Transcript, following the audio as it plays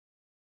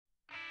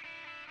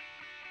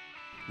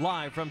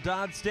Live from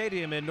Dodd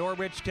Stadium in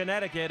Norwich,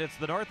 Connecticut, it's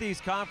the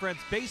Northeast Conference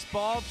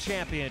Baseball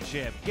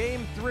Championship.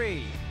 Game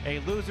 3, a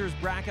loser's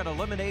bracket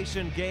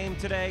elimination game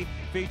today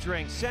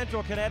featuring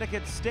Central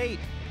Connecticut State,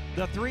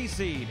 the 3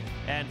 seed,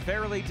 and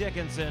Fairleigh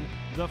Dickinson,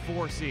 the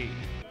 4 seed.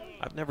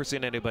 I've never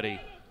seen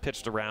anybody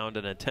pitched around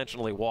and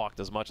intentionally walked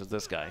as much as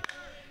this guy.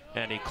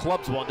 And he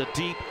clubs one to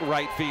deep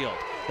right field.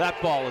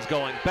 That ball is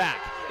going back.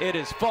 It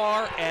is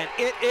far, and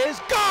it is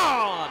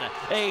gone!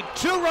 A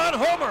 2-run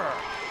homer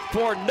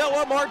for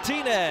Noah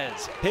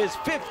Martinez, his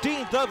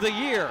 15th of the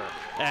year.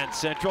 And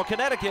Central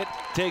Connecticut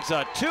takes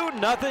a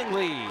 2-0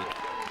 lead.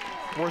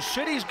 Well,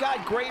 City's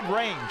got great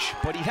range,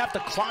 but he'd have to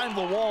climb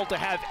the wall to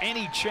have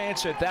any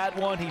chance at that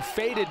one. He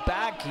faded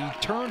back, he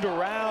turned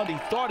around, he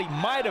thought he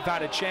might have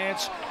had a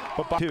chance,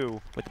 but by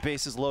 2 with the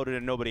bases loaded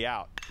and nobody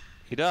out.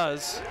 He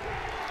does,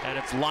 and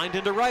it's lined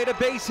into right, a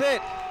base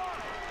hit.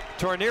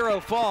 Tornero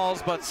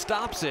falls, but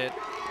stops it.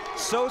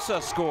 Sosa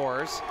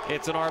scores.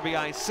 It's an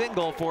RBI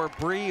single for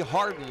Bree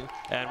Harden,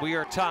 and we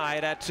are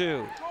tied at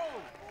 2.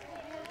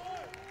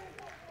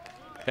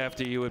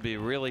 FDU would be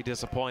really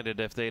disappointed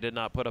if they did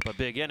not put up a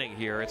big inning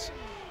here. It's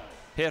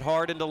hit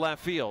hard into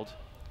left field.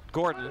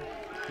 Gordon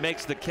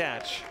makes the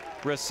catch.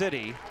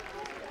 Raciti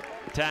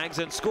tags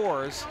and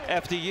scores.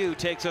 FDU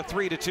takes a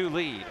 3-2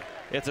 lead.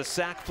 It's a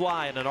sac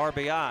fly and an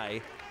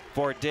RBI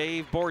for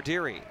Dave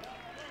Bordieri.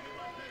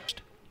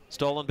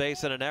 Stolen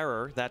base and an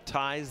error. That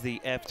ties the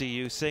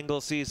FDU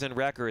single season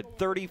record.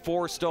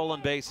 34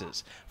 stolen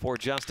bases for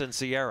Justin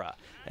Sierra.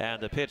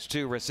 And the pitch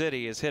to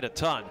Raciti is hit a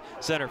ton.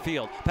 Center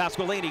field.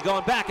 Pasqualini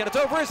going back, and it's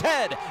over his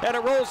head, and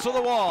it rolls to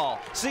the wall.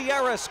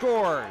 Sierra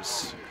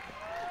scores.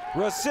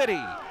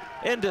 Raciti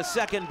into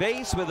second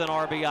base with an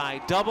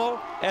RBI double.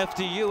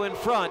 FDU in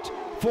front,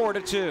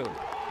 4-2.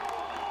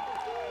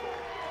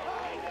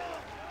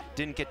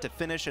 Didn't get to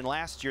finish, and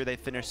last year they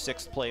finished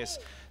 6th place.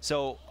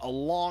 So a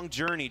long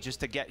journey just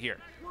to get here.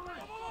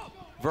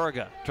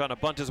 Verga trying to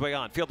bunt his way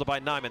on, fielded by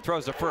Nyman,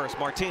 throws to first.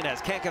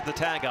 Martinez can't get the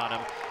tag on him.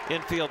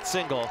 Infield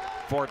single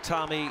for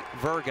Tommy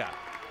Verga.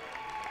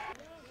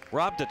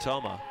 Rob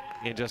DeToma,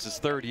 in just his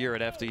 3rd year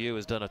at FDU,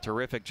 has done a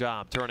terrific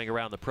job turning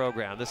around the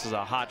program. This is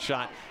a hot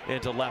shot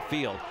into left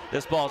field.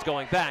 This ball's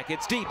going back,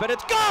 it's deep, and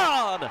it's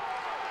gone!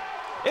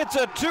 It's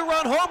a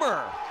 2-run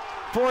homer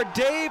for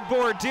Dave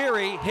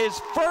Bordieri, his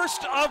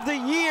 1st of the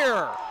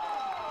year.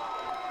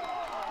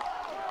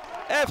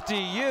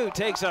 FDU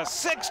takes a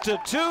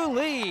 6-2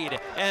 lead,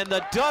 and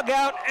the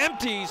dugout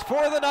empties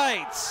for the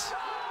Knights.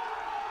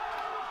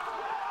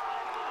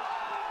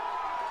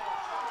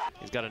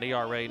 He's got an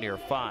ERA near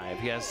 5.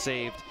 He has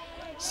saved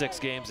 6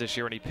 games this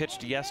year, and he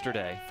pitched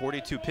yesterday.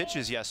 42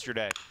 pitches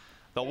yesterday.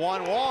 The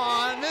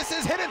 1-1, this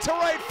is hit into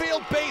right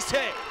field, base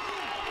hit.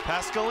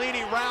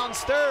 Pasqualini rounds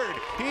 3rd.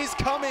 He's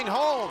coming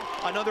home.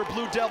 Another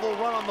Blue Devil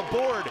run on the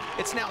board.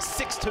 It's now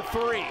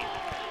 6-3.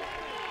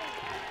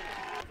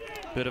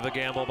 Bit of a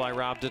gamble by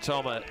Rob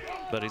DeToma,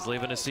 but he's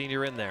leaving a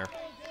senior in there.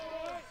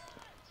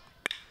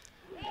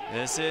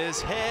 This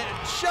is hit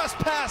just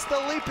past the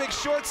leaping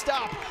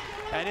shortstop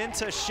and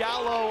into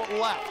shallow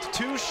left.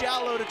 Too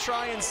shallow to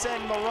try and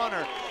send the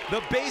runner.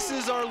 The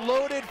bases are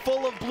loaded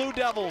full of Blue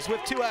Devils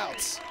with 2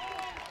 outs.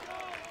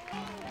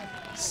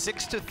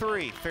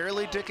 6-3.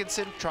 Fairleigh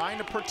Dickinson trying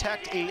to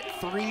protect a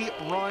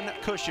 3-run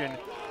cushion.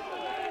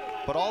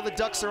 But all the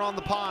ducks are on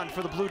the pond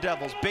for the Blue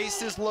Devils.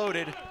 Bases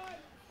loaded.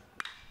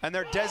 And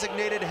their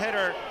designated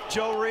hitter,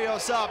 Joe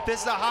Rios, up.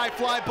 This is a high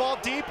fly ball,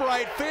 deep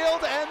right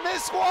field, and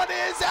this one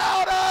is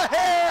out of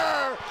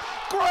here!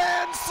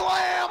 Grand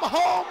slam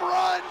home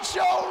run,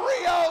 Joe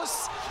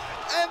Rios!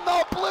 And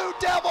the Blue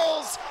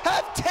Devils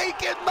have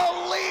taken the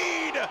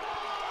lead!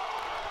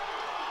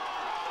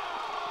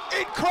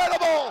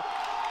 Incredible!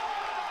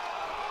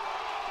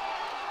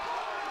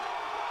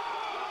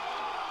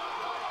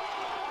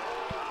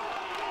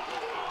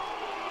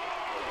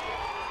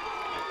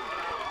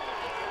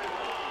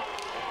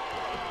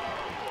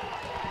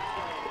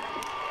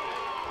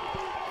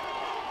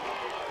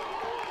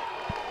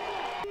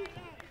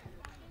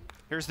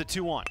 Here's the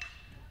 2-1.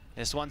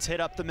 This one's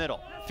hit up the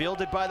middle.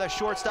 Fielded by the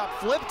shortstop,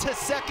 flipped to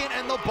second,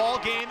 and the ball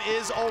game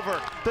is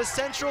over. The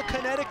Central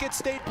Connecticut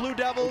State Blue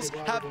Devils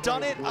have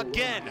done it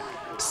again.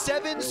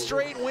 7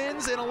 straight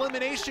wins in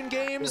elimination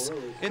games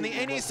in the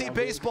NEC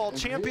Baseball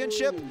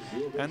Championship,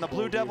 and the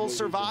Blue Devils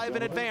survive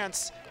and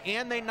advance,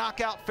 and they knock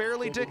out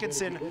Fairleigh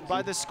Dickinson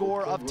by the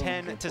score of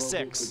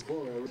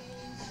 10-6.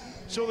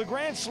 So the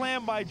grand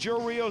slam by Joe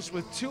Rios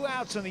with 2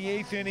 outs in the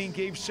 8th inning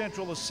gave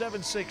Central a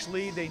 7-6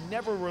 lead. They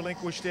never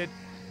relinquished it.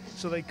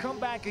 So they come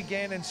back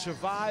again and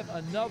survive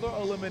another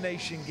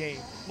elimination game.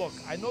 Look,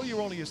 I know you're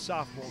only a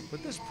sophomore,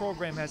 but this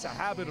program has a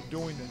habit of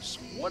doing this.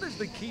 What is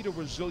the key to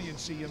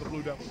resiliency in the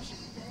Blue Devils?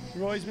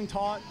 We've always been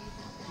taught,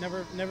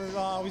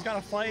 always got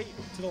to fight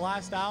to the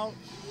last out.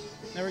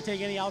 Never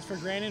take any outs for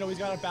granted, always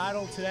got to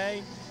battle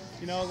today.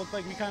 You know, it looked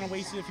like we kind of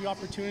wasted a few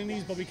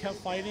opportunities, but we kept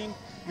fighting.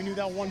 We knew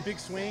that one big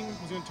swing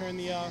was going to turn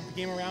the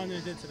game around, and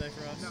it did today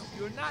for us. Now,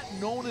 you're not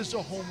known as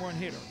a home run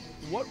hitter.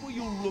 What were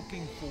you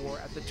looking for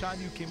at the time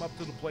you came up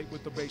to the plate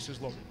with the bases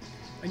loaded?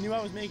 I knew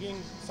I was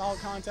making solid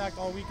contact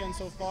all weekend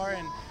so far,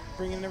 and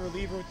bringing in a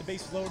reliever with the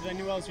bases loaded, I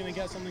knew I was going to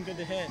get something good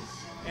to hit.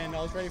 And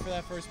I was ready for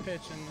that first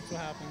pitch, and that's what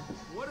happened.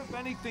 What, if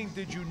anything,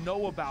 did you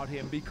know about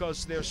him?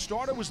 Because their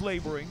starter was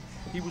laboring.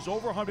 He was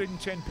over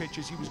 110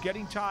 pitches. He was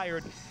getting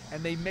tired,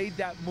 and they made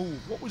that move.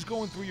 What was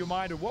going through your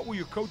mind, or what were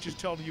your coaches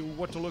telling you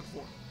what to look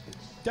for?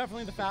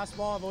 Definitely the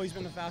fastball. I've always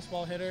been a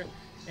fastball hitter,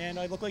 and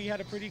I looked like he had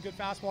a pretty good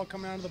fastball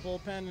coming out of the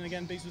bullpen. And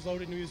again, bases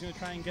loaded, knew he was going to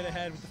try and get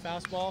ahead with the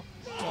fastball,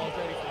 so I was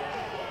ready for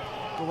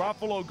it.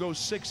 Garofalo goes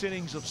 6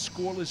 innings of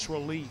scoreless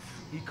relief.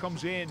 He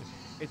comes in.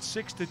 It's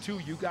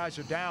 6-2. You guys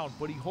are down,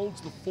 but he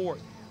holds the fort.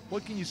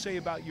 What can you say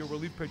about your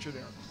relief pitcher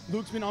there?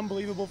 Luke's been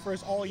unbelievable for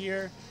us all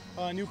year.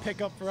 New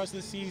pickup for us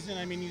this season.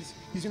 I mean,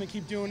 he's going to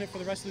keep doing it for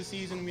the rest of the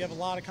season. We have a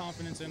lot of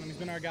confidence in him. He's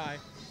been our guy.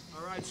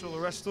 All right, so the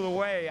rest of the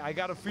way, I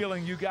got a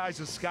feeling you guys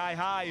are sky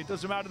high. It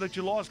doesn't matter that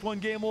you lost 1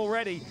 game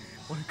already.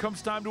 When it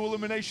comes time to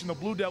elimination, the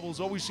Blue Devils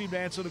always seem to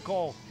answer the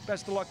call.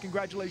 Best of luck.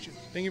 Congratulations.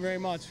 Thank you very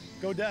much.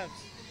 Go Devs.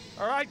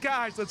 All right,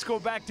 guys, let's go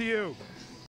back to you.